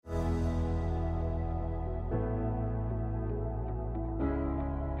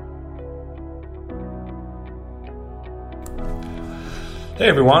Hey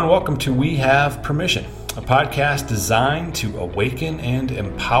everyone, welcome to We Have Permission, a podcast designed to awaken and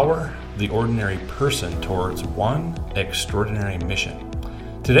empower the ordinary person towards one extraordinary mission.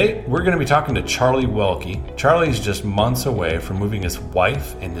 Today, we're going to be talking to Charlie Welke. Charlie's just months away from moving his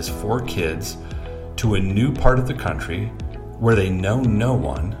wife and his 4 kids to a new part of the country where they know no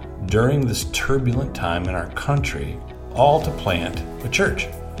one during this turbulent time in our country, all to plant a church.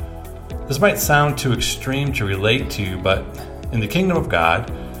 This might sound too extreme to relate to, but in the kingdom of God,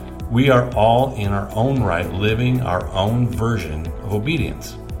 we are all in our own right living our own version of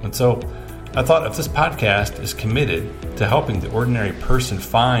obedience. And so I thought if this podcast is committed to helping the ordinary person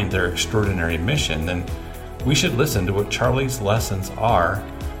find their extraordinary mission, then we should listen to what Charlie's lessons are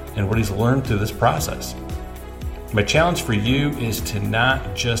and what he's learned through this process. My challenge for you is to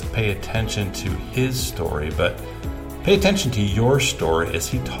not just pay attention to his story, but pay attention to your story as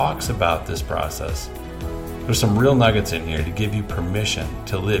he talks about this process. There's some real nuggets in here to give you permission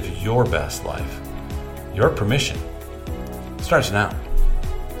to live your best life. Your permission starts now.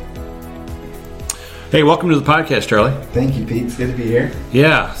 Hey, welcome to the podcast, Charlie. Thank you, Pete. It's good to be here.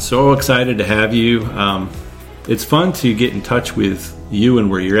 Yeah, so excited to have you. It's fun to get in touch with you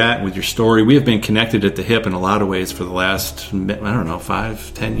and where you're at with your story. We have been connected at the hip in a lot of ways for the last,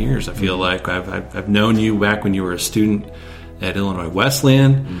 5-10 years, I feel like. I've known you back when you were a student at Illinois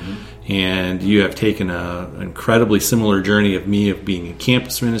Wesleyan, and you have taken an incredibly similar journey of being in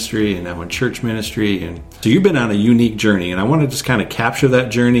campus ministry and now in church ministry. And so you've been on a unique journey, and I want to just kind of capture that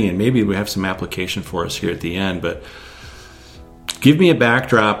journey, and maybe we have some application for us here at the end. But give me a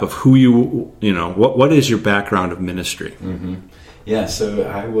backdrop of who what is your background of ministry? Yeah, so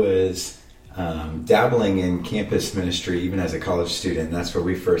I was dabbling in campus ministry even as a college student. That's where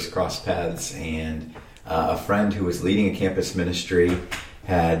we first crossed paths, and a friend who was leading a campus ministry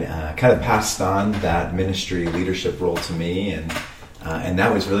had kind of passed on that ministry leadership role to me, and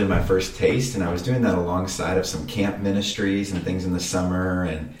that was really my first taste. And I was doing that alongside of some camp ministries and things in the summer,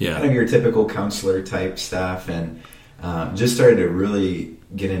 and kind of your typical counselor type stuff, and just started to really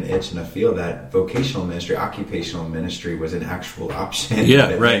get an itch and a feel that vocational ministry, occupational ministry was an actual option.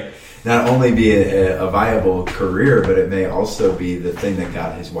 Yeah, right. Not only be a viable career, but it may also be the thing that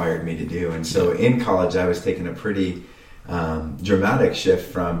God has wired me to do. And so in college, I was taking a pretty dramatic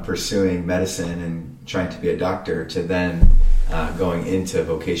shift from pursuing medicine and trying to be a doctor to then going into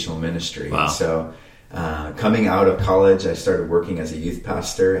vocational ministry. Wow. And so coming out of college, I started working as a youth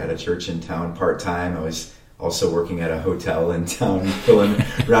pastor at a church in town part-time. I was also working at a hotel in town, filling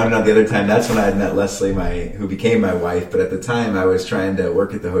around out the other time. That's when I had met Leslie, who became my wife. But at the time, I was trying to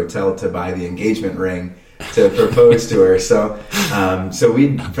work at the hotel to buy the engagement ring to propose to her. So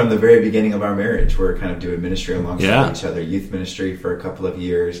we, from the very beginning of our marriage, we're kind of doing ministry alongside each other, youth ministry for a couple of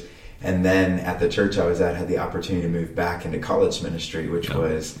years. And then at the church I was at, had the opportunity to move back into college ministry, which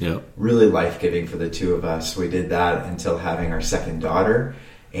was really life-giving for the two of us. We did that until having our second daughter.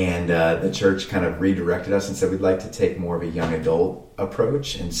 And the church kind of redirected us and said, we'd like to take more of a young adult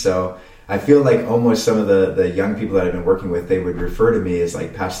approach. And so I feel like almost some of the young people that I've been working with, they would refer to me as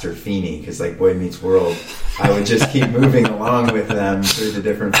like Pastor Feeney, because like Boy Meets World, I would just keep moving along with them through the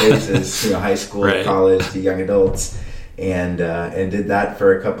different phases, high school, college, to young adults, and did that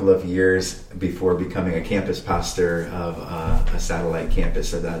for a couple of years before becoming a campus pastor of a satellite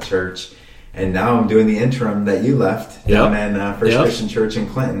campus of that church. And now I'm doing the interim that you left down in First Christian Church in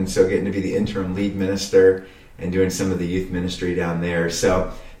Clinton. So getting to be the interim lead minister and doing some of the youth ministry down there.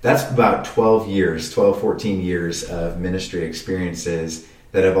 So that's about 14 years of ministry experiences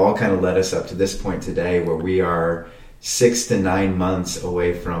that have all kind of led us up to this point today, where we are 6 to 9 months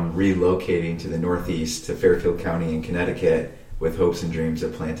away from relocating to the Northeast, to Fairfield County in Connecticut, with hopes and dreams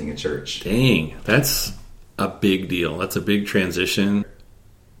of planting a church. Dang, that's a big deal. That's a big transition.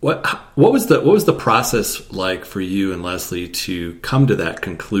 What was the process like for you and Leslie to come to that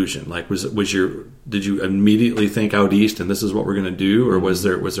conclusion? Like, did you immediately think out east and this is what we're going to do, or was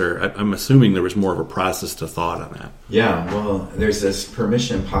there? I'm assuming there was more of a process to thought on that. Yeah, well, there's this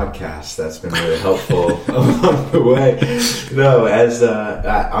Permission podcast that's been really helpful along the way. No, as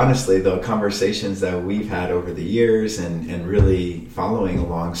honestly, the conversations that we've had over the years and really following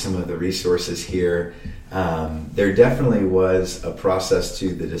along some of the resources here. There definitely was a process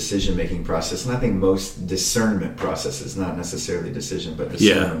to the decision-making process, and I think most discernment processes, not necessarily decision, but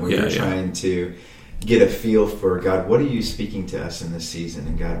discernment, where you're trying to get a feel for, God, what are you speaking to us in this season?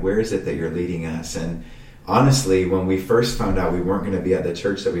 And God, where is it that you're leading us? And honestly, when we first found out we weren't going to be at the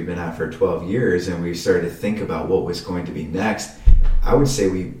church that we've been at for 12 years, and we started to think about what was going to be next, I would say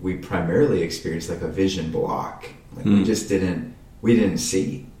we primarily experienced like a vision block. Like we didn't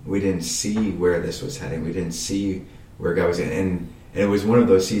see where this was heading. We didn't see where God was in. And it was one of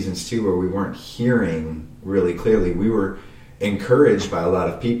those seasons too where we weren't hearing really clearly. We were encouraged by a lot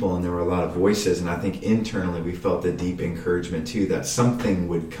of people, and there were a lot of voices, and I think internally we felt a deep encouragement too that something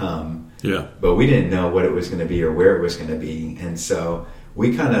would come. Yeah. But we didn't know what it was going to be or where it was going to be. And so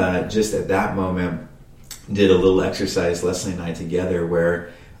we kind of just at that moment did a little exercise, Leslie and I together,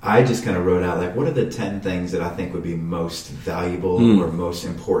 where I just kind of wrote out, like, what are the 10 things that I think would be most valuable or most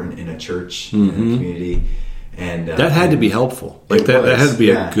important in a church, in a community? And that had to be helpful. Like that had to be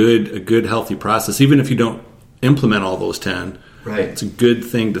a good, healthy process. Even if you don't implement all those 10, right? It's a good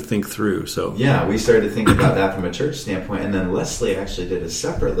thing to think through. So yeah, we started to think about that from a church standpoint, and then Leslie actually did a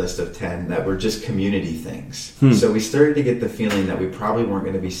separate list of 10 that were just community things. So we started to get the feeling that we probably weren't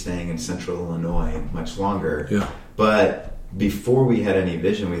going to be staying in Central Illinois much longer. Yeah. But before we had any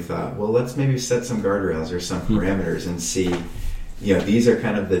vision, we thought, well, let's maybe set some guardrails or some parameters and see, these are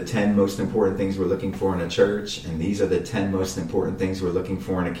kind of the 10 most important things we're looking for in a church, and these are the 10 most important things we're looking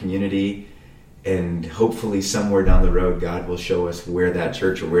for in a community. And hopefully somewhere down the road, God will show us where that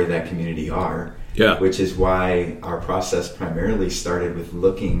church or where that community are. Yeah. Which is why our process primarily started with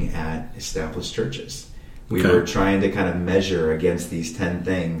looking at established churches. We were trying to kind of measure against these 10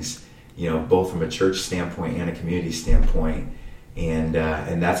 things, both from a church standpoint and a community standpoint. And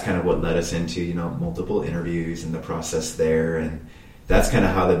that's kind of what led us into, multiple interviews and the process there. And that's kind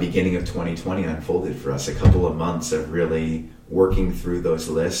of how the beginning of 2020 unfolded for us. A couple of months of really working through those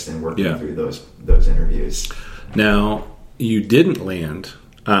lists and working through those interviews. Now, you didn't land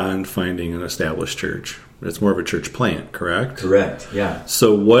on finding an established church. It's more of a church plant, correct? Correct, yeah.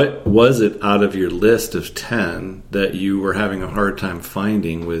 So what was it out of your list of 10 that you were having a hard time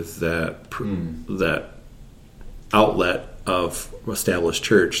finding with that outlet of established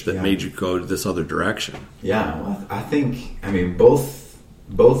church that made you go to this other direction? Yeah, well, I think,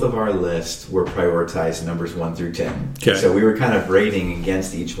 both of our lists were prioritized numbers 1 through 10. Okay. So we were kind of rating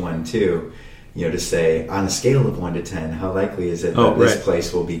against each one too, to say on a scale of 1 to 10, how likely is it that this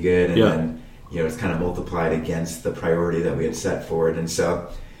place will be good? And then, it's kind of multiplied against the priority that we had set for it. And so,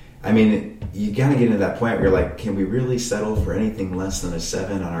 you kind of get into that point where you're like, can we really settle for anything less than a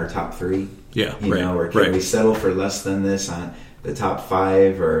 7 on our top 3? Yeah, or can we settle for less than this on the top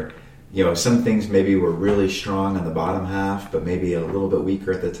 5? Or, some things maybe were really strong on the bottom half, but maybe a little bit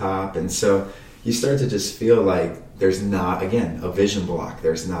weaker at the top. And so you start to just feel like there's not, again, a vision block.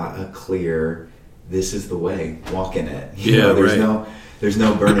 There's not a clear, this is the way, walk in it. There's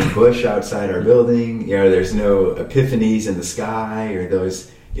no burning bush outside our building. There's no epiphanies in the sky or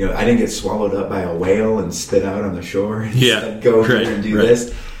those, I didn't get swallowed up by a whale and spit out on the shore and go here and do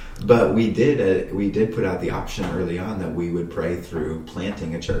this. But we did put out the option early on that we would pray through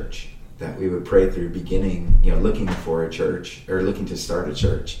planting a church, that we would pray through beginning, looking for a church or looking to start a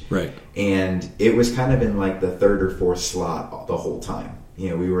church. Right. And it was kind of in like the 3rd or 4th slot the whole time.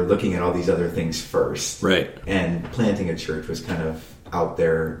 We were looking at all these other things first. Right. And planting a church was kind of out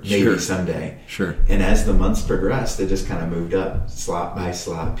there maybe someday. Sure. And as the months progressed, it just kind of moved up slot by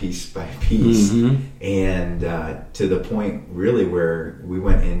slot, piece by piece. And to the point really where we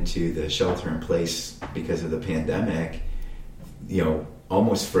went into the shelter in place because of the pandemic,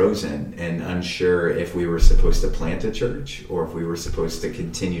 almost frozen and unsure if we were supposed to plant a church or if we were supposed to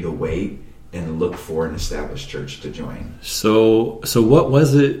continue to wait and look for an established church to join. So what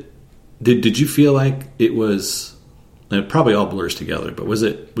was it? Did you feel like it was? And it probably all blurs together, but was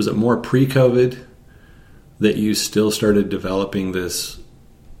it more pre-COVID that you still started developing this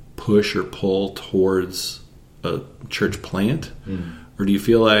push or pull towards a church plant? Or do you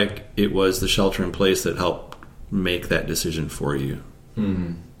feel like it was the shelter in place that helped make that decision for you?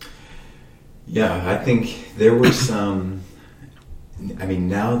 Yeah, I think there were some,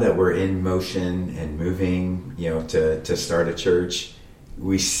 now that we're in motion and moving, to start a church,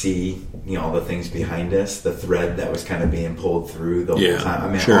 we see, all the things behind us, the thread that was kind of being pulled through the whole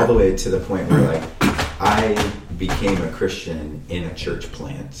time. All the way to the point where, I became a Christian in a church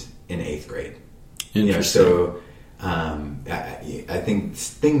plant in 8th grade. Interesting. I think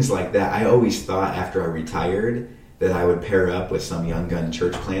things like that, I always thought after I retired that I would pair up with some young gun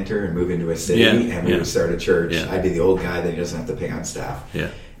church planter and move into a city and we would start a church. I'd be the old guy that doesn't have to pay on staff.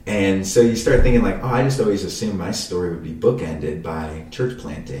 And so you start thinking I just always assumed my story would be bookended by church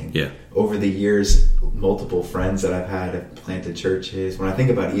planting. Over the years, multiple friends that I've had have planted churches. When I think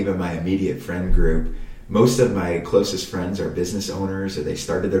about even my immediate friend group, most of my closest friends are business owners or they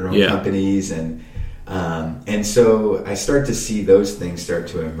started their own companies. And so I start to see those things start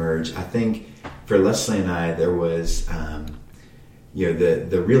to emerge. I think for Leslie and I, there was,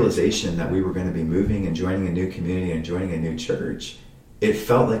 the realization that we were going to be moving and joining a new community and joining a new church. It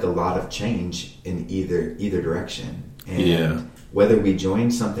felt like a lot of change in either direction. And whether we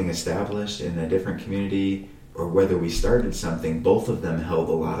joined something established in a different community or whether we started something, both of them held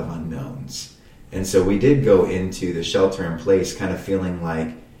a lot of unknowns. And so we did go into the shelter in place kind of feeling like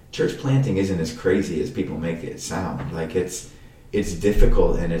church planting isn't as crazy as people make it sound. Like it's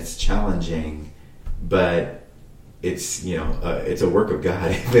difficult and it's challenging, but it's a work of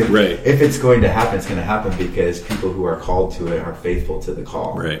God. If it's going to happen, it's going to happen because people who are called to it are faithful to the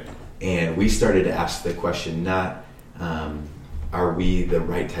call. Right. And we started to ask the question, not are we the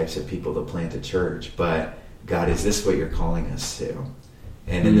right types of people to plant a church, but God, is this what you're calling us to?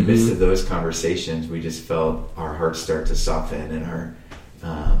 And in the midst of those conversations, we just felt our hearts start to soften, and our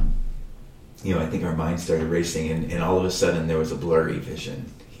I think our minds started racing, and all of a sudden there was a blurry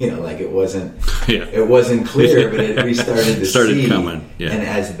vision. Like it wasn't clear, but we started to see. Coming. Yeah. And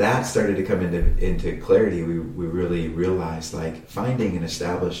as that started to come into clarity, we really realized like finding an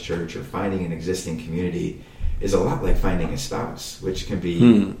established church or finding an existing community is a lot like finding a spouse, which can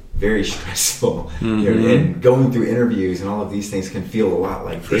be very stressful. And going through interviews and all of these things can feel a lot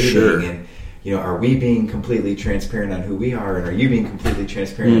like dating. Sure. And are we being completely transparent on who we are, and are you being completely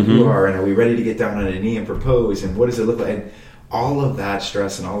transparent on who you are, and are we ready to get down on a knee and propose, and what does it look like? And all of that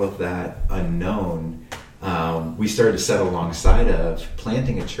stress and all of that unknown, we started to set alongside of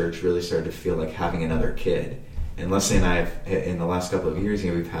planting a church. Really started to feel like having another kid. And Leslie and I, in the last couple of years,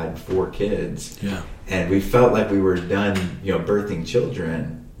 we've had 4 kids. Yeah. And we felt like we were done, birthing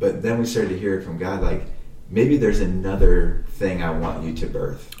children. But then we started to hear it from God, like, maybe there's another thing I want you to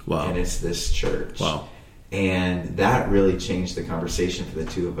birth. Wow. And it's this church. Wow. And that really changed the conversation for the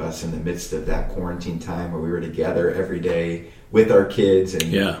two of us in the midst of that quarantine time where we were together every day with our kids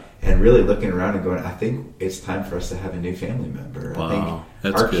and really looking around and going, I think it's time for us to have a new family member. Wow. I think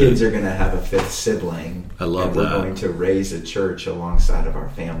That's our good. kids are going to have a 5th sibling. I love and that. We're going to raise a church alongside of our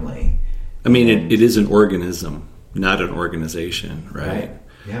family. I mean, it is an organism, not an organization, right?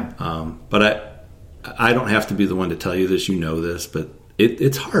 Yeah. But I don't have to be the one to tell you this. You know this, but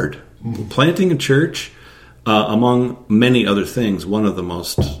it's hard. Planting a church, among many other things, one of the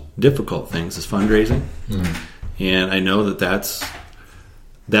most difficult things is fundraising. And I know that's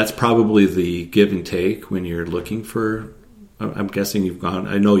probably the give and take when you're looking for. I'm guessing you've gone.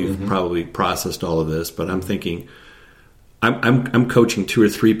 I know you've probably processed all of this, but I'm thinking. I'm coaching 2 or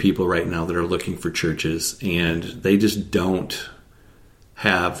 3 people right now that are looking for churches, and they just don't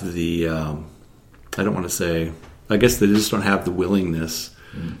have the. I don't want to say. I guess they just don't have the willingness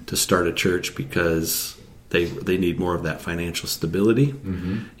to start a church because they need more of that financial stability,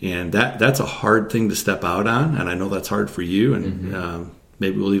 and that's a hard thing to step out on. And I know that's hard for you, and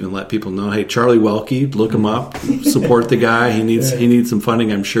maybe we'll even let people know. Hey, Charlie Welke, look him up, support the guy. He needs some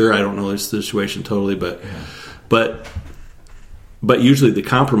funding. I'm sure. I don't know his situation totally, but usually the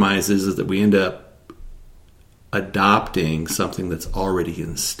compromise is that we end up adopting something that's already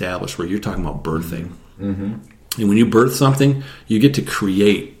established, where you're talking about birthing. And when you birth something, you get to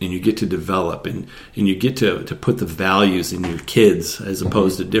create and you get to develop and you get to put the values in your kids as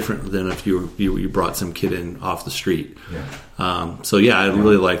opposed to different than if you brought some kid in off the street. I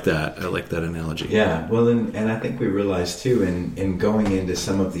really like that. I like that analogy. Yeah, well, and I think we realized too in going into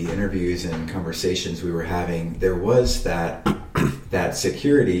some of the interviews and conversations we were having, there was that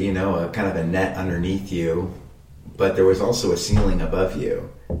security, a kind of a net underneath you, but there was also a ceiling above you.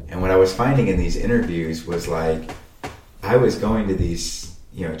 And what I was finding in these interviews was like I was going to these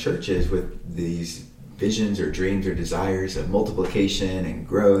churches with these visions or dreams or desires of multiplication and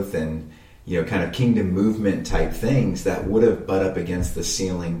growth and kind of kingdom movement type things that would have butt up against the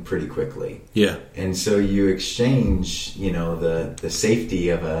ceiling pretty quickly. Yeah. And so you exchange the safety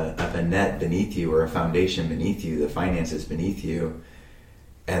of a net beneath you or a foundation beneath you, the finances beneath you.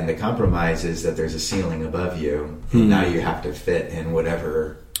 And the compromise is that there's a ceiling above you. And now you have to fit in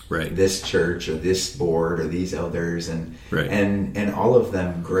whatever this church or this board or these elders and all of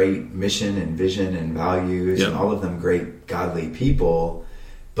them great mission and vision and values and all of them great godly people.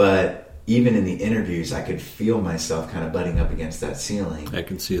 But even in the interviews, I could feel myself kind of butting up against that ceiling. I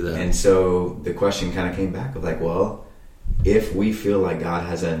can see that. And so the question kind of came back of like, well, if we feel like God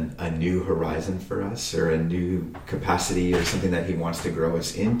has a new horizon for us or a new capacity or something that he wants to grow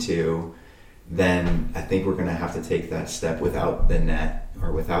us into, then I think we're going to have to take that step without the net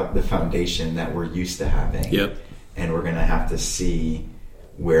or without the foundation that we're used to having. Yep. And we're going to have to see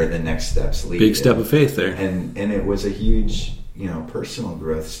where the next steps lead. Big step of faith there. And it was a huge, personal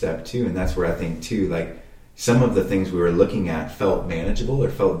growth step too. And that's where I think too, like some of the things we were looking at felt manageable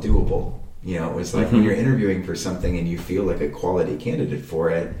or felt doable. It was like when you're interviewing for something and you feel like a quality candidate for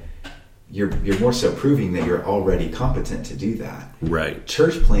it, you're more so proving that you're already competent to do that. Right.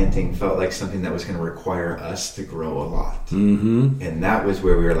 Church planting felt like something that was going to require us to grow a lot. Mm-hmm. And that was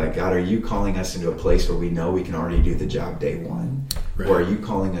where we were like, God, are you calling us into a place where we know we can already do the job day one? Right. Or are you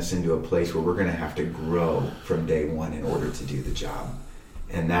calling us into a place where we're going to have to grow from day one in order to do the job?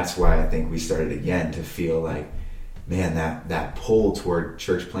 And that's why I think we started again to feel like, man, that pull toward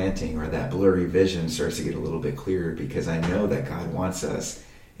church planting or that blurry vision starts to get a little bit clearer, because I know that God wants us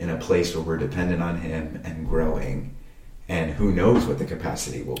in a place where we're dependent on him and growing, and who knows what the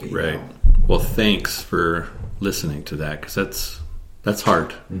capacity will be. Right. now. Well, thanks for listening to that, because that's hard.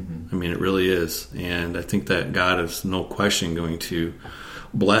 Mm-hmm. I mean, it really is. And I think that God is no question going to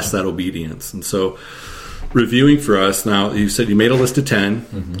bless that obedience. And so, reviewing for us now, you said you made a list of 10.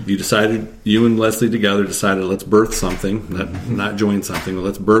 Mm-hmm. You decided, you and Leslie together decided, let's birth something, not join something, but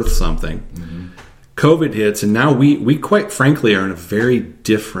let's birth something. Mm-hmm. COVID hits, and now we quite frankly are in a very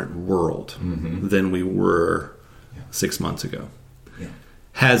different world than we were 6 months ago. Yeah.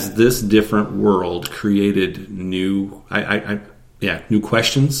 Has this different world created new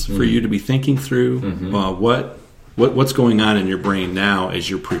questions for you to be thinking through? What's going on in your brain now as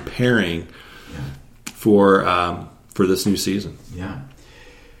you're preparing for this new season? Yeah.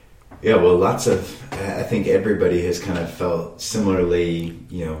 Well, I think everybody has kind of felt similarly,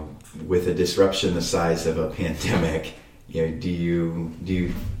 with a disruption the size of a pandemic. Do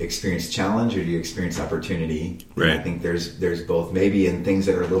you experience challenge or do you experience opportunity? Right. And I think there's both. Maybe in things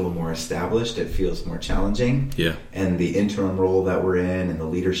that are a little more established, it feels more challenging. Yeah. And the interim role that we're in and the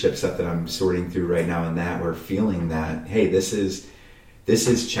leadership stuff that I'm sorting through right now, and that we're feeling that, hey, this is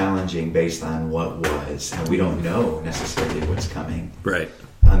challenging based on what was, and we don't know necessarily what's coming. Right.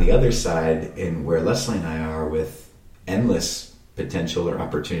 On the other side, in where Leslie and I are with endless potential or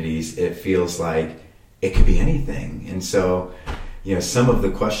opportunities, it feels like it could be anything. And so, some of the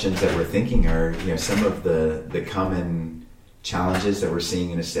questions that we're thinking are, some of the common challenges that we're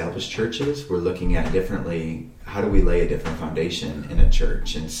seeing in established churches, we're looking at differently. How do we lay a different foundation in a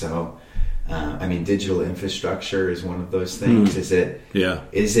church? And so, digital infrastructure is one of those things. Is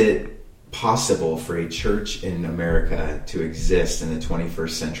it possible for a church in America to exist in the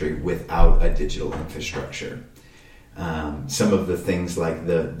 21st century without a digital infrastructure? Some of the things like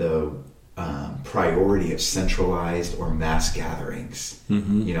the priority of centralized or mass gatherings.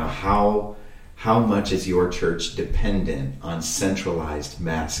 How much is your church dependent on centralized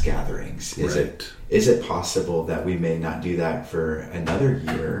mass gatherings? Is it possible that we may not do that for another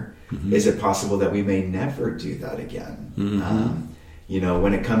year? Is it possible that we may never do that again?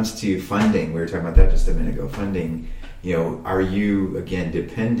 When it comes to funding, we were talking about that just a minute ago, funding, are you, again,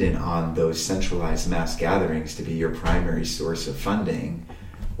 dependent on those centralized mass gatherings to be your primary source of funding?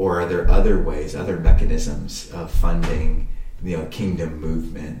 Or are there other ways, other mechanisms of funding, kingdom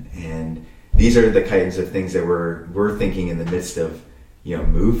movement? And these are the kinds of things that we're thinking in the midst of,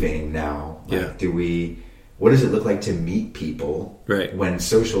 moving now. What does it look like to meet people when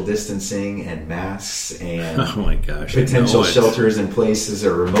social distancing and masks and potential shelters in places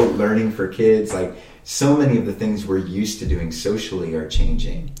or remote learning for kids, like so many of the things we're used to doing socially are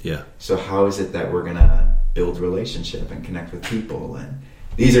changing. Yeah. So how is it that we're going to build relationship and connect with people? And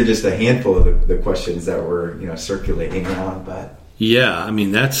these are just a handful of the questions that we're circulating around. But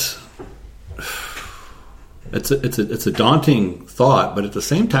it's a daunting thought, but at the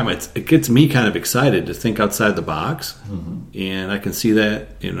same time, it gets me kind of excited to think outside the box, and I can see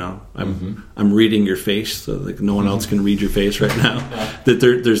that. I'm reading your face, so like no one else can read your face right now. That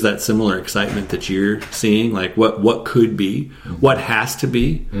there's that similar excitement that you're seeing, like what could be, what has to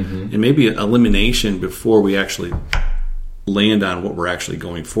be, and maybe elimination before we actually land on what we're actually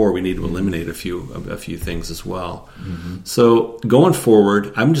going for. We need to eliminate a few things as well. So going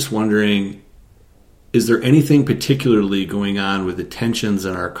forward, I'm just wondering, is there anything particularly going on with the tensions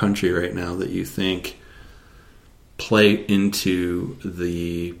in our country right now that you think play into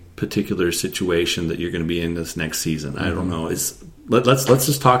the particular situation that you're going to be in this next season? I don't know. Let's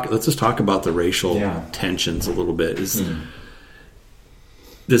just talk about the racial tensions a little bit.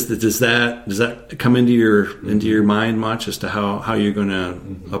 Does that come into your mind much as to how you're going to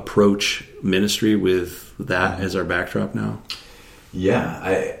approach ministry with that as our backdrop now?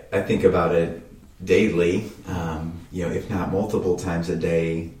 Yeah, I think about it daily, if not multiple times a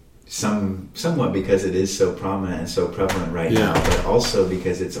day, somewhat because it is so prominent and so prevalent right now, but also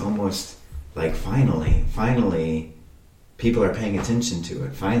because it's almost like finally people are paying attention to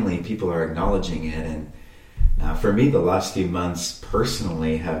it. Finally, people are acknowledging it. And for me, the last few months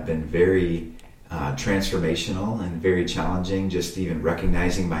personally have been very transformational and very challenging, just even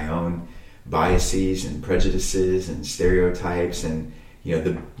recognizing my own biases and prejudices and stereotypes and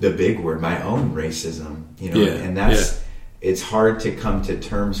the big word, my own racism, and that's, it's hard to come to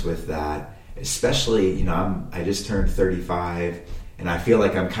terms with that, especially, I just turned 35 and I feel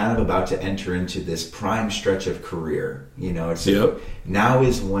like I'm kind of about to enter into this prime stretch of career. Now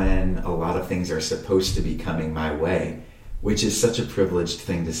is when a lot of things are supposed to be coming my way, which is such a privileged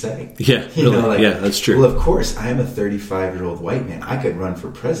thing to say. Yeah, really. That's true. Well, of course, I am a 35-year-old white man. I could run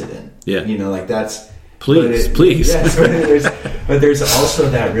for president. Yeah. That's... Please. Yes, but there's also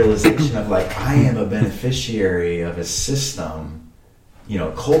that realization of like, I am a beneficiary of a system,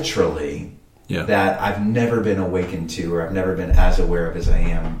 culturally, that I've never been awakened to, or I've never been as aware of as I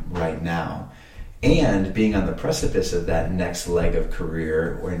am right now. And being on the precipice of that next leg of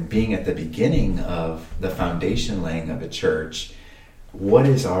career, or being at the beginning of the foundation laying of a church, what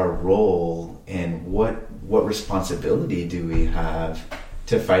is our role and what responsibility do we have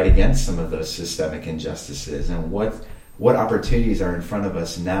to fight against some of those systemic injustices, and what opportunities are in front of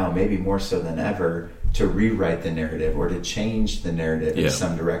us now, maybe more so than ever, to rewrite the narrative or to change the narrative in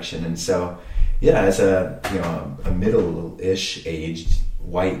some direction. And so, as a middle-ish aged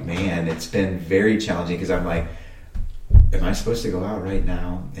white man, it's been very challenging, because I'm like, am I supposed to go out right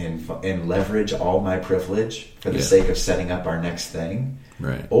now and leverage all my privilege for the sake of setting up our next thing?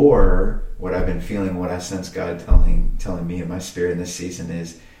 Right. Or what I've been feeling, what I sense God telling me in my spirit in this season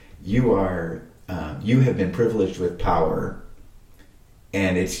is, you have been privileged with power,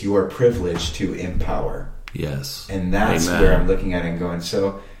 and it's your privilege to empower. Yes. And that's where I'm looking at it and going,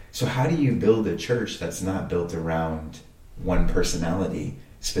 so how do you build a church that's not built around one personality,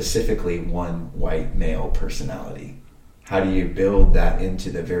 specifically one white male personality? How do you build that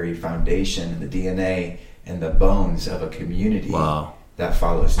into the very foundation and the DNA and the bones of a community that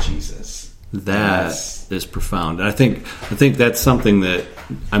follows Jesus? That is profound. And I think that's something that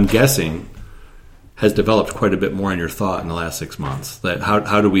I'm guessing has developed quite a bit more in your thought in the last 6 months. That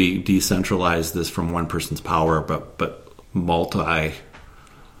how do we decentralize this from one person's power, but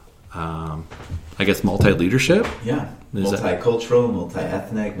multi-leadership? Yeah. Multicultural,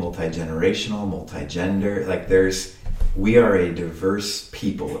 multi-ethnic, multi-generational, multi-gender. Like we are a diverse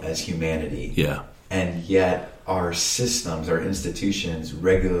people as humanity. Yeah. And yet our systems, our institutions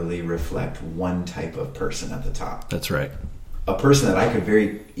regularly reflect one type of person at the top. That's right. A person that I could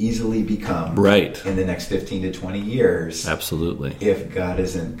very easily become in the next 15 to 20 years. Absolutely. If God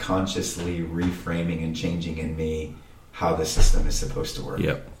isn't consciously reframing and changing in me how the system is supposed to work.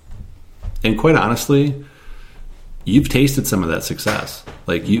 Yep. And quite honestly, you've tasted some of that success.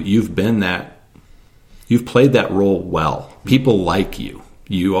 Like you've been that, you've played that role well. People like you.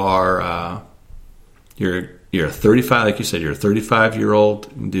 You are, you're a 35, like you said, you're a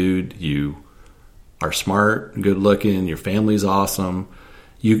 35-year-old dude. You are smart, good looking. Your family's awesome.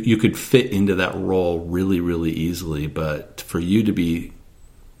 You could fit into that role really, really easily. But for you to be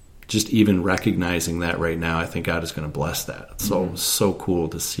just even recognizing that right now, I think God is going to bless that. It's so cool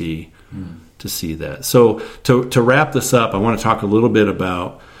to see that. So to wrap this up, I want to talk a little bit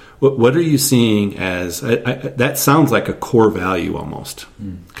about what are you seeing as that sounds like a core value almost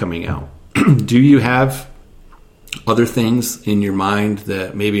coming out. Do you have other things in your mind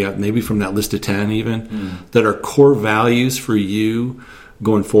that maybe from that list of 10 even that are core values for you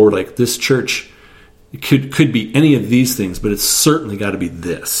going forward? Like this church could be any of these things, but it's certainly got to be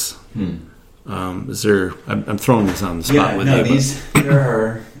this. Is there? I'm throwing these on the spot with you.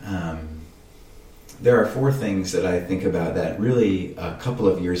 There are 4 things that I think about that really a couple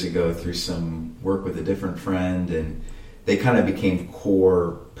of years ago through some work with a different friend, and they kind of became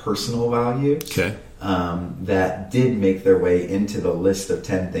core personal values. Okay. That did make their way into the list of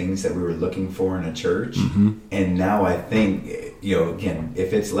 10 things that we were looking for in a church. And now I think, again,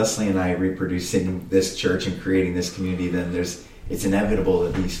 if it's Leslie and I reproducing this church and creating this community, then it's inevitable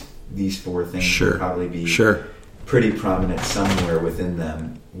that these 4 things will probably be pretty prominent somewhere within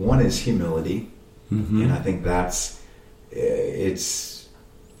them. One is humility. And I think it's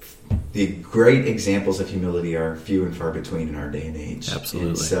the great examples of humility are few and far between in our day and age.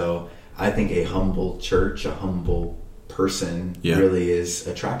 Absolutely. And so I think a humble church, a humble person really is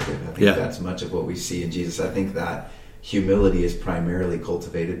attractive. I think that's much of what we see in Jesus. I think that humility is primarily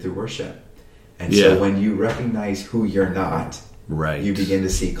cultivated through worship. And so when you recognize who you're not, you begin to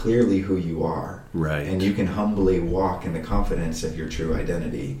see clearly who you are. And you can humbly walk in the confidence of your true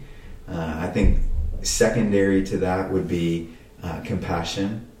identity. I think secondary to that would be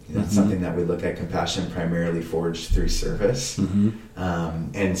compassion. That's something that we look at, compassion primarily forged through service.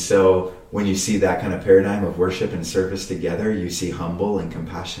 And so when you see that kind of paradigm of worship and service together, you see humble and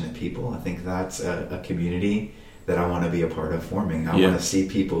compassionate people. I think that's a community that I want to be a part of forming. I want to see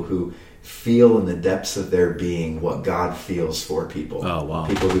people who feel in the depths of their being what God feels for people. Oh, wow.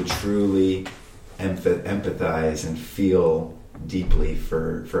 People who truly empathize and feel deeply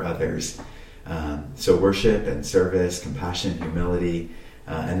for others. So worship and service, compassion, humility.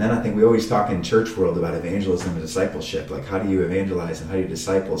 And then I think we always talk in church world about evangelism and discipleship. Like, how do you evangelize and how do you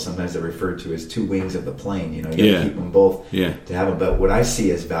disciple? Sometimes they're referred to as two wings of the plane. You got to keep them both to have them. But what I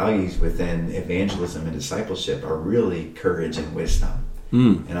see as values within evangelism and discipleship are really courage and wisdom.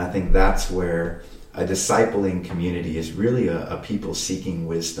 And I think that's where a discipling community is really a people seeking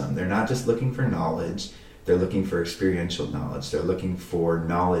wisdom. They're not just looking for knowledge. They're looking for experiential knowledge. They're looking for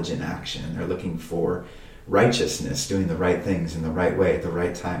knowledge in action. They're looking for righteousness, doing the right things in the right way at the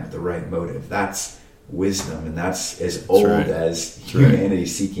right time with the right motive. That's wisdom, and that's as old as humanity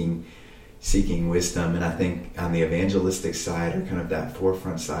seeking wisdom. And I think on the evangelistic side, or kind of that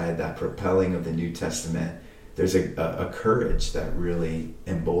forefront side, that propelling of the New Testament, there's a courage that really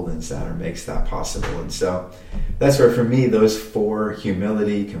emboldens that or makes that possible. And so that's where, for me, those four: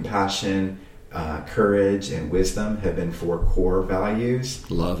 humility, compassion, courage, and wisdom have been four core values.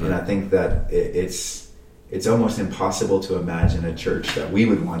 Love it. And I think that it's almost impossible to imagine a church that we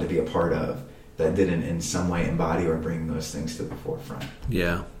would want to be a part of that didn't in some way embody or bring those things to the forefront.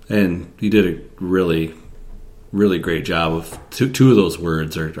 Yeah, and you did a really, really great job of two of those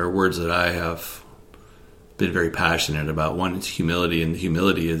words are words that I have been very passionate about. One is humility, and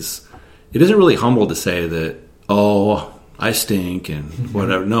humility is, it isn't really humble to say that, oh, I stink and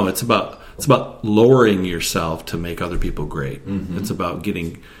whatever. No, it's about lowering yourself to make other people great. It's about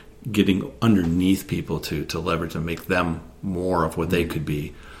getting underneath people to leverage and make them more of what they could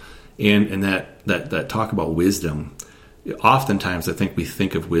be. And that talk about wisdom, oftentimes I think we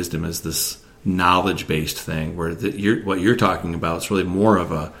think of wisdom as this knowledge-based thing, where what you're talking about is really more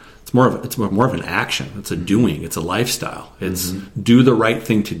of an action. It's a doing. It's a lifestyle. It's do the right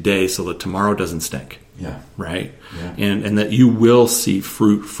thing today so that tomorrow doesn't stink. Yeah. Right? Yeah. And that you will see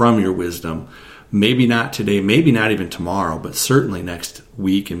fruit from your wisdom. Maybe not today, maybe not even tomorrow, but certainly next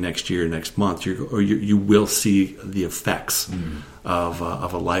week and next year, next month, you will see the effects of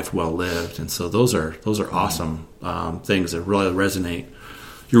a life well lived. And so those are awesome things that really resonate.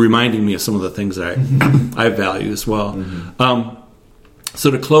 You're reminding me of some of the things that I value as well. So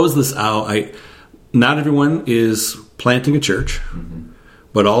to close this out, not everyone is planting a church,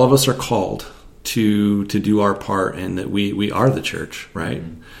 but all of us are called to do our part, and that we are the church, right?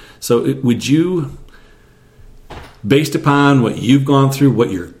 So would you, based upon what you've gone through, what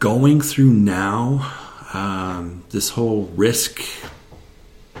you're going through now, this whole risk,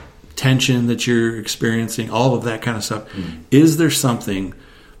 tension that you're experiencing, all of that kind of stuff, is there something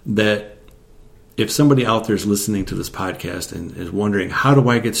that, if somebody out there is listening to this podcast and is wondering, how do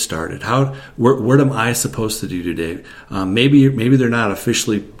I get started? What am I supposed to do today? Maybe they're not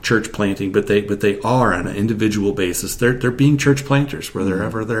officially church planting, but they are on an individual basis. They're being church planters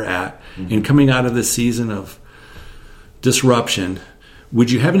wherever they're at. And coming out of this season of disruption,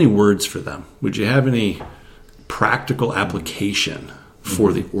 would you have any words for them? Would you have any practical application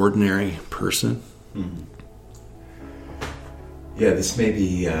for the ordinary person? Yeah, this may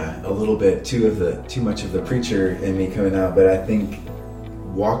be a little bit too much of the preacher in me coming out, but I think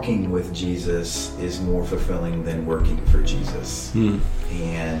walking with Jesus is more fulfilling than working for Jesus.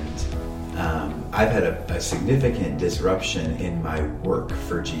 And I've had a significant disruption in my work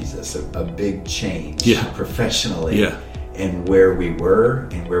for Jesus, a big change professionally, and where we were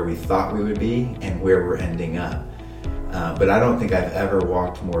and where we thought we would be and where we're ending up. But I don't think I've ever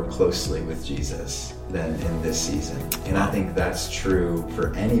walked more closely with Jesus than in this season. And I think that's true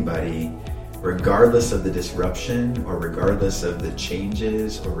for anybody, regardless of the disruption or regardless of the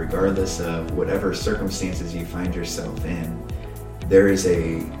changes or regardless of whatever circumstances you find yourself in. There is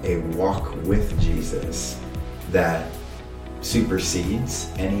a walk with Jesus that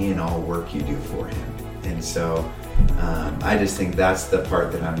supersedes any and all work you do for him. And so I just think that's the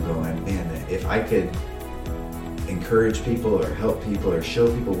part that I'm going, man, if I could encourage people or help people or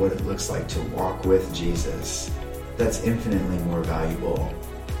show people what it looks like to walk with Jesus, that's infinitely more valuable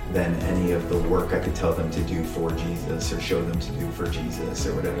than any of the work I could tell them to do for Jesus or show them to do for Jesus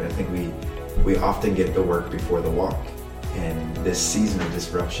or whatever. I think we often get the work before the walk, and this season of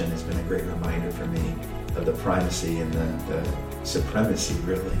disruption has been a great reminder for me of the primacy and the supremacy,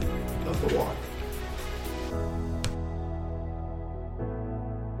 really, of the walk.